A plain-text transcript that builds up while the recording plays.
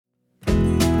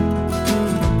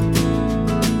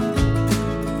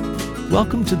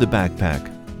Welcome to The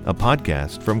Backpack, a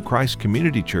podcast from Christ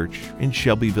Community Church in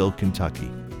Shelbyville,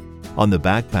 Kentucky. On The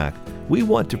Backpack, we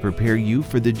want to prepare you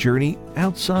for the journey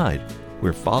outside,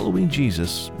 where following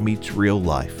Jesus meets real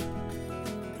life.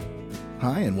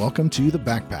 Hi, and welcome to The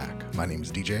Backpack. My name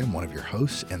is DJ, I'm one of your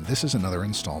hosts, and this is another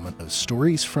installment of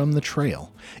Stories from the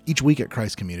Trail. Each week at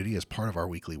Christ Community, as part of our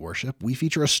weekly worship, we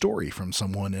feature a story from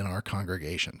someone in our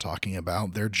congregation talking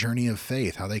about their journey of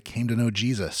faith, how they came to know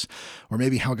Jesus, or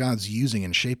maybe how God's using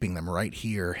and shaping them right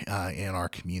here in our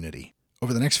community.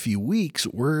 Over the next few weeks,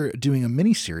 we're doing a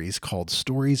mini-series called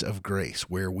Stories of Grace,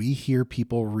 where we hear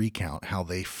people recount how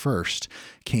they first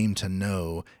came to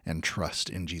know and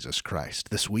trust in Jesus Christ.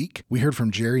 This week, we heard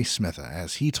from Jerry Smitha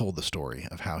as he told the story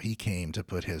of how he came to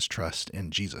put his trust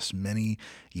in Jesus many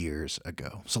years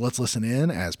ago. So let's listen in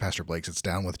as Pastor Blake sits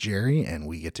down with Jerry and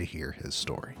we get to hear his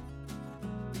story.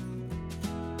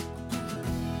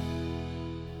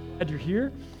 Glad you're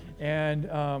here, and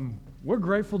we're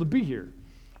grateful to be here.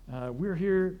 We're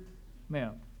here,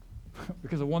 man,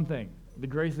 because of one thing, the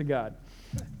grace of God.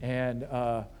 And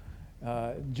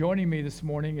joining me this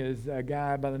morning is a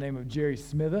guy by the name of Jerry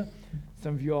Smitha.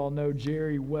 Some of you all know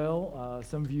Jerry well.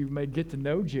 Some of you may get to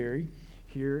know Jerry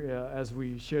here as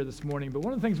we share this morning. But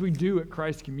one of the things we do at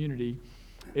Christ Community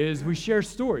is we share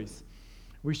stories.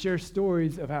 We share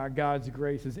stories of how God's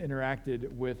grace has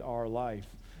interacted with our life.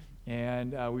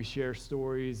 And we share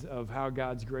stories of how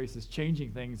God's grace is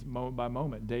changing things moment by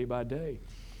moment, day by day.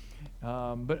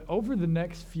 But over the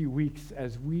next few weeks,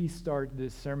 as we start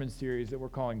this sermon series that we're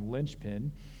calling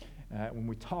Linchpin, when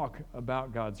we talk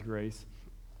about God's grace,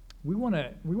 we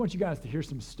want you guys to hear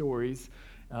some stories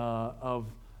of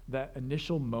that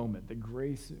initial moment that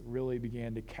grace really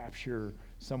began to capture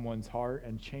someone's heart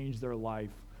and change their life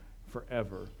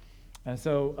forever. And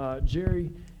so,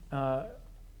 Jerry,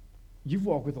 you've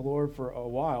walked with the Lord for a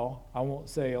while. I won't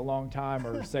say a long time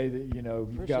or say that,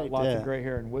 you've got lots of gray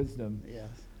hair and wisdom. Yes.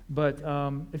 But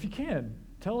if you can,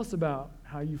 tell us about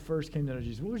how you first came to know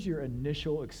Jesus. What was your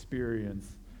initial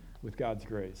experience with God's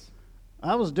grace?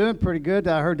 I was doing pretty good.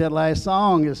 I heard that last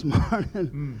song this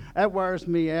morning. That wears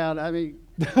me out. I mean,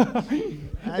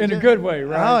 in a good way,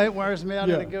 right? Oh, it wears me out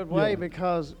in a good way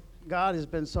because God has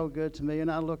been so good to me.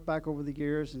 And I look back over the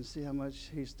years and see how much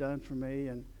He's done for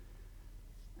me.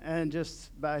 And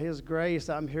just by His grace,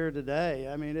 I'm here today.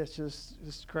 I mean,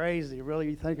 it's crazy. Really,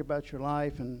 you think about your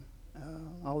life and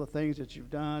all the things that you've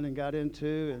done and got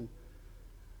into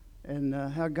and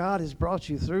how God has brought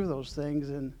you through those things.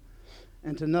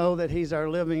 And to know that He's our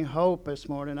living hope this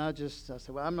morning, I said,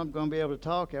 well, I'm not going to be able to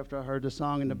talk after I heard the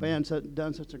song. And the band's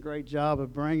done such a great job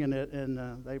of bringing it.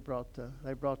 And they brought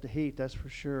the heat, that's for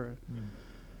sure.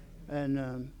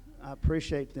 And I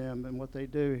appreciate them and what they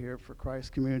do here for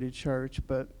Christ Community Church.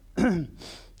 But in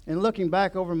looking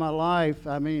back over my life,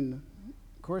 I mean,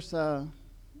 of course,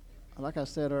 like I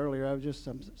said earlier,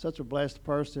 I'm such a blessed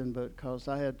person because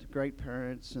I had great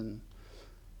parents and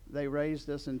they raised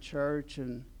us in church.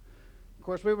 And of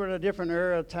course, we were in a different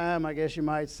era of time, I guess you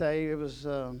might say. It was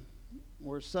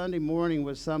where Sunday morning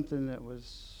was something that was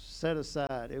set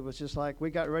aside. It was just like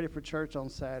we got ready for church on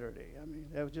Saturday. I mean,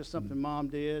 that was just something Mom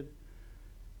did.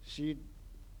 She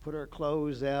put her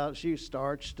clothes out. She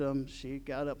starched them. She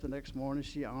got up the next morning.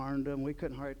 She ironed them. We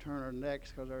couldn't hardly turn our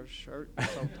necks because our shirt was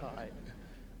so tight.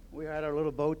 We had our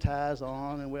little bow ties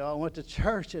on, and we all went to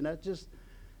church. And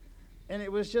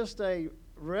it was just a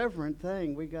reverent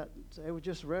thing. It was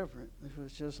just reverent. It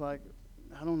was just like,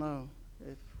 I don't know,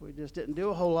 if we just didn't do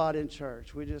a whole lot in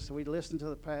church. We listened to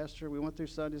the pastor. We went through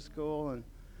Sunday school,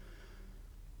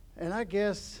 and I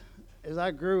guess as I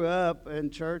grew up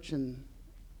in church and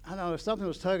I don't know, if something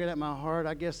was tugging at my heart,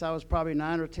 I guess I was probably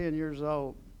 9 or 10 years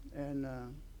old. And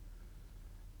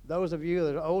those of you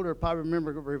that are older probably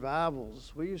remember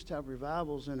revivals. We used to have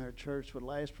revivals in our church would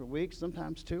last for weeks,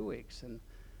 sometimes 2 weeks. And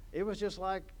it was just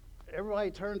like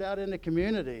everybody turned out in the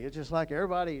community. It's just like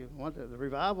everybody wanted. The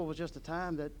revival was just a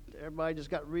time that everybody just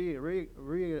got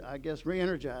re-energized,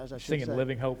 I should say. Singing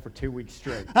Living Hope for 2 weeks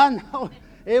straight. I know.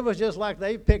 It was just like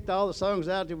they picked all the songs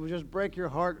out that would just break your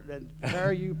heart and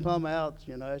carry you plumb out.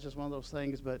 It's just one of those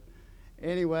things. But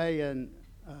anyway, and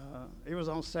it was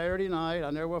on Saturday night.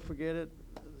 I never will forget it.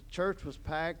 The church was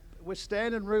packed with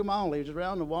standing room only. It was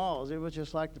around the walls. It was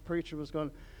just like the preacher was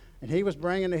going, and he was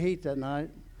bringing the heat that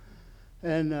night.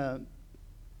 And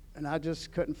I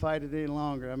just couldn't fight it any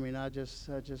longer. I mean, I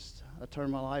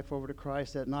turned my life over to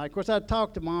Christ that night. Of course, I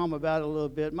talked to Mom about it a little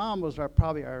bit. Mom was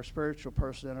probably our spiritual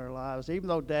person in our lives, even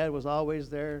though Dad was always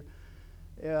there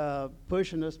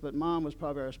pushing us. But Mom was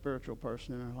probably our spiritual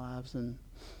person in our lives,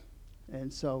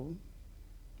 and so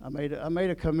I made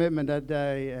a commitment that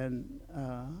day, and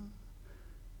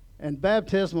And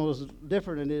baptismal was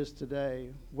different than it is today.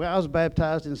 Well, I was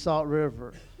baptized in Salt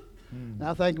River. And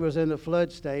I think it was in the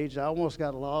flood stage. I almost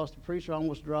got lost. The preacher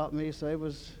almost dropped me, so it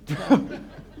was...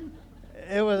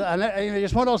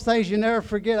 It's one of those things you never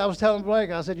forget. I was telling Blake,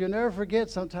 I said, you'll never forget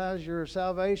sometimes your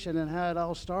salvation and how it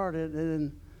all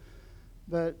started.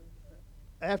 But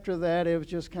after that, it was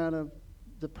just kind of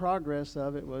the progress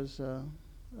of it was...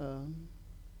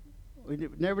 we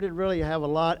never did really have a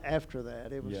lot after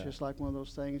that. It was just like one of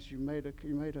those things. You made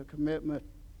a commitment,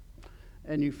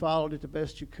 and you followed it the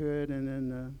best you could,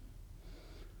 and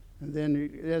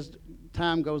then as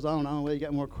time goes on, I don't know, you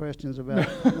got more questions about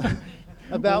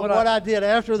about what I did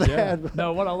after that. Yeah.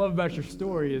 No, what I love about your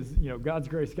story is, God's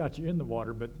grace got you in the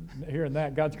water, but hearing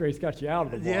that, God's grace got you out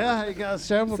of the water. Yeah, it got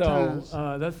several times.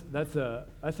 So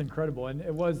that's incredible, and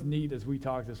it was neat as we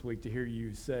talked this week to hear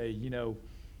you say,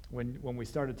 when we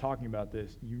started talking about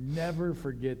this, you never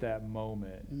forget that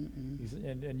moment.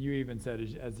 And you even said,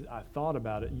 as I thought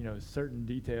about it, certain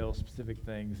details, specific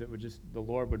things that the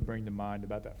Lord would bring to mind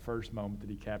about that first moment that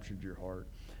he captured your heart.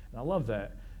 And I love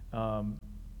that.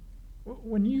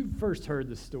 When you first heard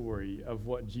the story of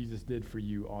what Jesus did for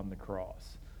you on the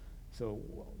cross, so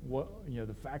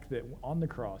the fact that on the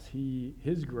cross,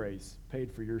 his grace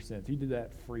paid for your sins. He did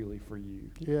that freely for you.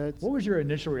 Yeah. What was your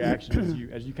initial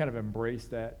reaction as you kind of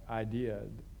embraced that idea?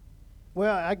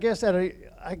 Well, I guess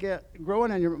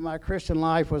growing in my Christian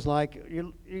life was like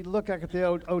you look at the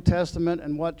Old Testament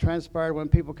and what transpired when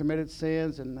people committed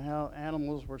sins and how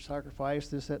animals were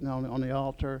sacrificed, they're sitting on the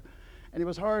altar, and it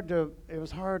was hard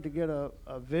to get a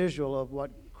visual of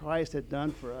what Christ had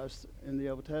done for us in the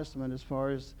Old Testament as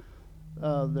far as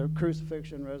their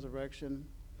crucifixion, resurrection.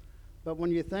 But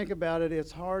when you think about it,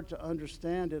 it's hard to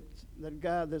understand it,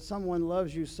 that someone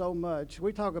loves you so much.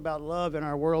 We talk about love in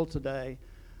our world today.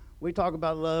 We talk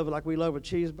about love like we love a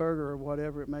cheeseburger or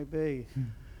whatever it may be.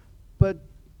 But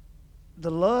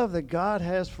the love that God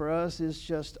has for us is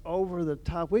just over the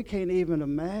top. We can't even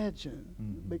imagine,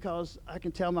 because I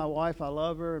can tell my wife I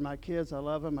love her, and my kids I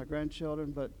love them, my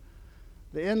grandchildren, but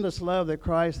the endless love that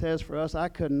Christ has for us, I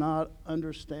could not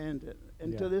understand it.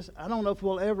 And to this, I don't know if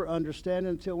we'll ever understand it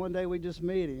until one day we just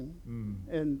meet him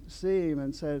and see him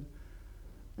and said,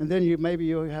 and then maybe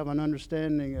you'll have an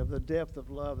understanding of the depth of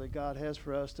love that God has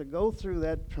for us. To go through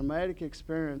that traumatic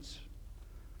experience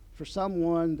for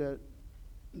someone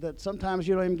that sometimes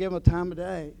you don't even give them a time of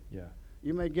day. Yeah.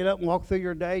 You may get up and walk through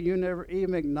your day. You never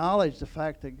even acknowledge the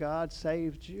fact that God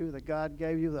saved you, that God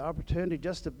gave you the opportunity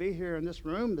just to be here in this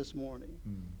room this morning.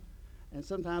 And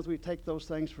sometimes we take those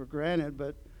things for granted,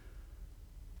 but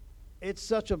it's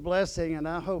such a blessing, and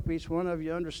I hope each one of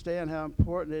you understand how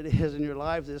important it is in your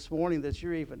lives this morning that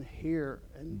you're even here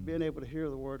and being able to hear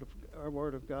our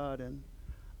Word of God. And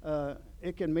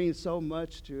it can mean so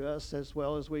much to us as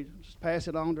well as we just pass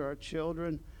it on to our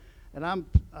children. And I'm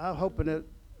hoping that,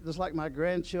 just like my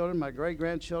grandchildren, my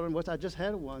great-grandchildren, which I just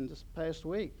had one this past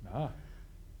week.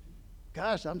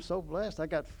 Gosh, I'm so blessed. I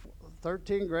got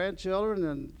 13 grandchildren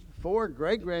and 4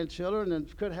 great-grandchildren,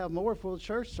 and could have more for the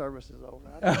church services over.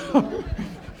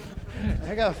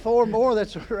 I got 4 more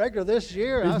that's regular this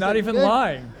year. He's not even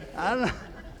lying. I don't know.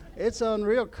 It's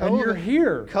unreal. And you're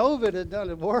here. COVID has done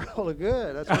a world of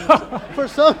good. That's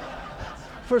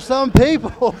for some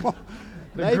people.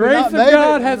 The grace of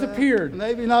God has appeared.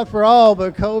 Maybe not for all,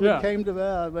 but COVID came to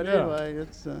that. But anyway,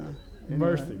 it's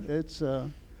mercy. It's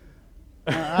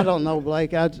I don't know,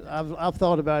 Blake. I've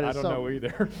thought about it. I don't know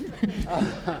either.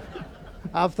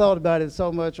 I've thought about it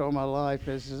so much all my life.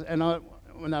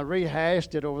 When I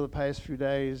rehashed it over the past few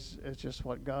days, it's just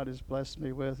what God has blessed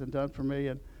me with and done for me.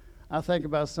 And I think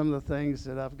about some of the things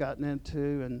that I've gotten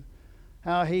into and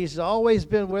how He's always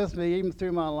been with me, even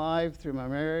through my life, through my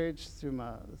marriage, through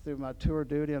my tour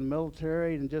duty in the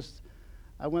military, and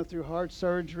I went through heart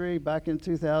surgery back in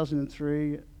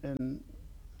 2003, and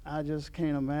I just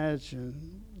can't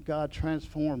imagine. God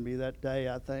transformed me that day.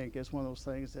 I think it's one of those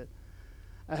things that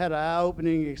I had an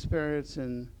eye-opening experience,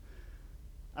 and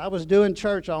I was doing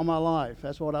church all my life.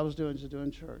 That's what I was doing, just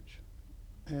doing church,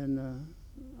 and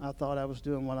I thought I was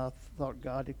doing what I thought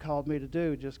God had called me to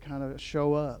do, just kind of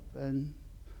show up. And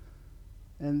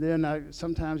then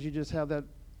sometimes you just have that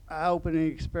eye-opening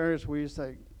experience where you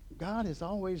say, God has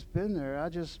always been there.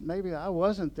 Maybe I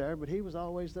wasn't there, but He was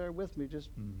always there with me, just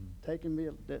taking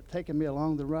me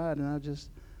along the ride.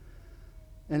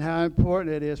 And how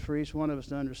important it is for each one of us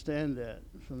to understand that,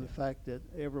 from the fact that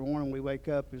every morning we wake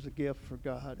up is a gift for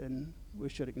God, and we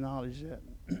should acknowledge that.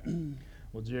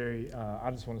 Well, Jerry, I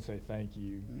just want to say thank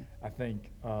you. I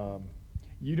think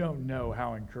you don't know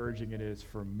how encouraging it is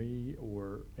for me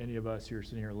or any of us who are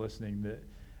sitting here listening that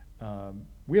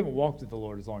we haven't walked with the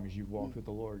Lord as long as you've walked with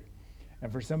the Lord.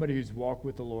 And for somebody who's walked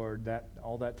with the Lord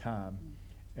all that time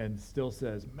and still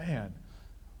says, man,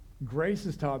 grace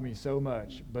has taught me so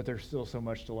much, but there's still so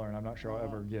much to learn. I'm not sure I'll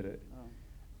ever get it.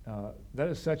 That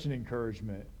is such an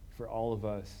encouragement for all of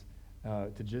us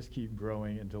to just keep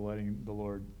growing and to letting the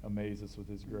Lord amaze us with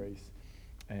His grace.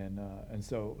 And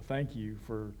so thank you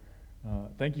for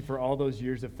all those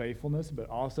years of faithfulness, but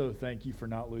also thank you for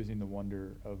not losing the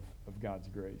wonder of God's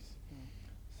grace.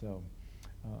 So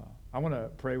I want to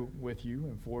pray with you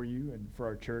and for you and for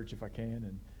our church if I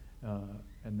can,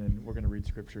 and then we're going to read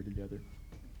Scripture together.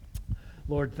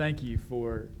 Lord, thank you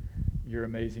for your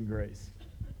amazing grace.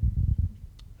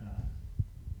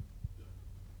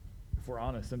 If we're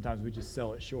honest, sometimes we just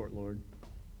sell it short, Lord.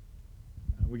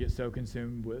 We get so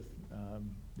consumed with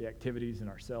the activities and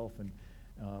ourself and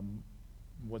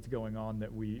what's going on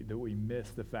that we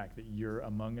miss the fact that you're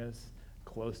among us,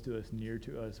 close to us, near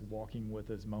to us, walking with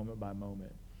us moment by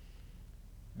moment.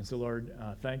 And so, Lord,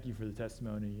 thank you for the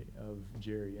testimony of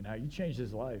Jerry and how you changed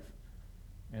his life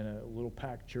in a little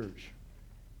packed church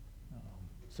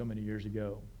so many years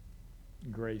ago.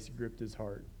 Grace gripped his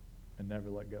heart and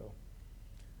never let go.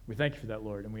 We thank you for that,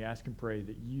 Lord, and we ask and pray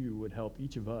that you would help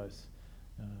each of us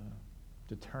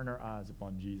to turn our eyes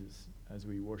upon Jesus as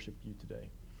we worship you today.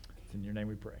 It's in your name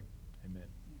we pray. Amen.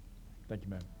 Thank you,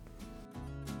 man.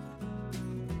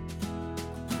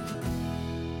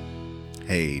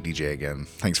 Hey, DJ again.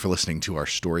 Thanks for listening to our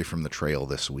story from the trail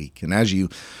this week. And as you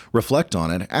reflect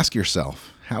on it, ask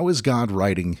yourself, how is God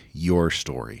writing your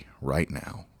story right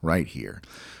now, right here?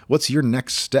 What's your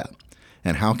next step?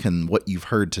 And how can what you've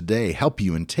heard today help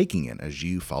you in taking it as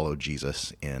you follow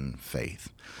Jesus in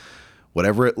faith?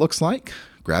 Whatever it looks like,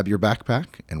 grab your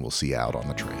backpack and we'll see you out on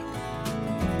the trail.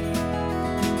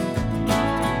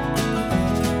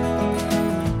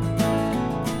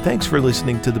 Thanks for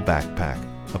listening to The Backpack,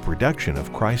 a production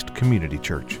of Christ Community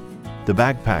Church. The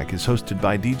Backpack is hosted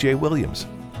by DJ Williams,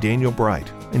 Daniel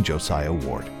Bright, and Josiah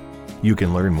Ward. You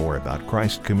can learn more about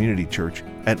Christ Community Church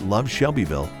at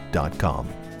loveshelbyville.com.